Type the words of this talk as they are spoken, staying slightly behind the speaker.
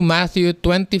Matthew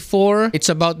 24, it's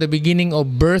about the beginning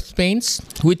of birth pains,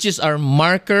 which is our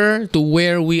marker to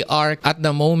where we are at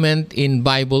the moment in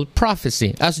Bible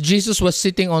prophecy. As Jesus was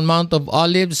sitting on Mount of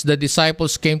Olives, the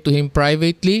disciples came to him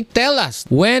privately. Tell us,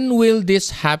 when will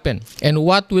this happen? And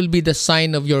what will be the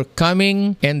sign of your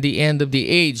coming and the end of the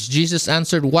age? Jesus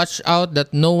answered, watch out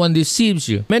that no one deceives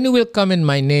you. Many will come in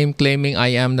my name, claiming I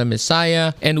am the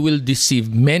Messiah, and will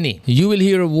deceive many. You will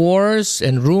hear of wars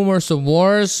and rumors of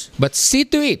wars, but see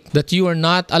to it that you are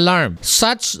not alarmed.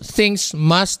 Such things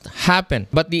must happen,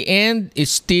 but the end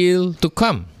is still to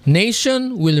come.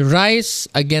 Nation will rise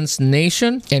against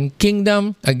nation and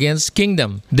kingdom against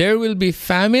kingdom. There will be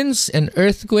famines and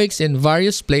earthquakes in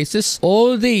various places.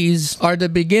 All these are the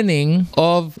beginning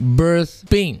of birth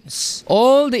pains.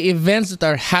 All the events that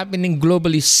are happening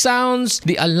globally sounds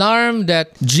the alarm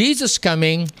that Jesus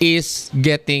coming is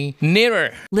getting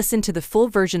nearer. Listen to the full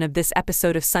version of this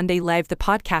episode of Sunday Live, the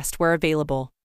podcast, where available.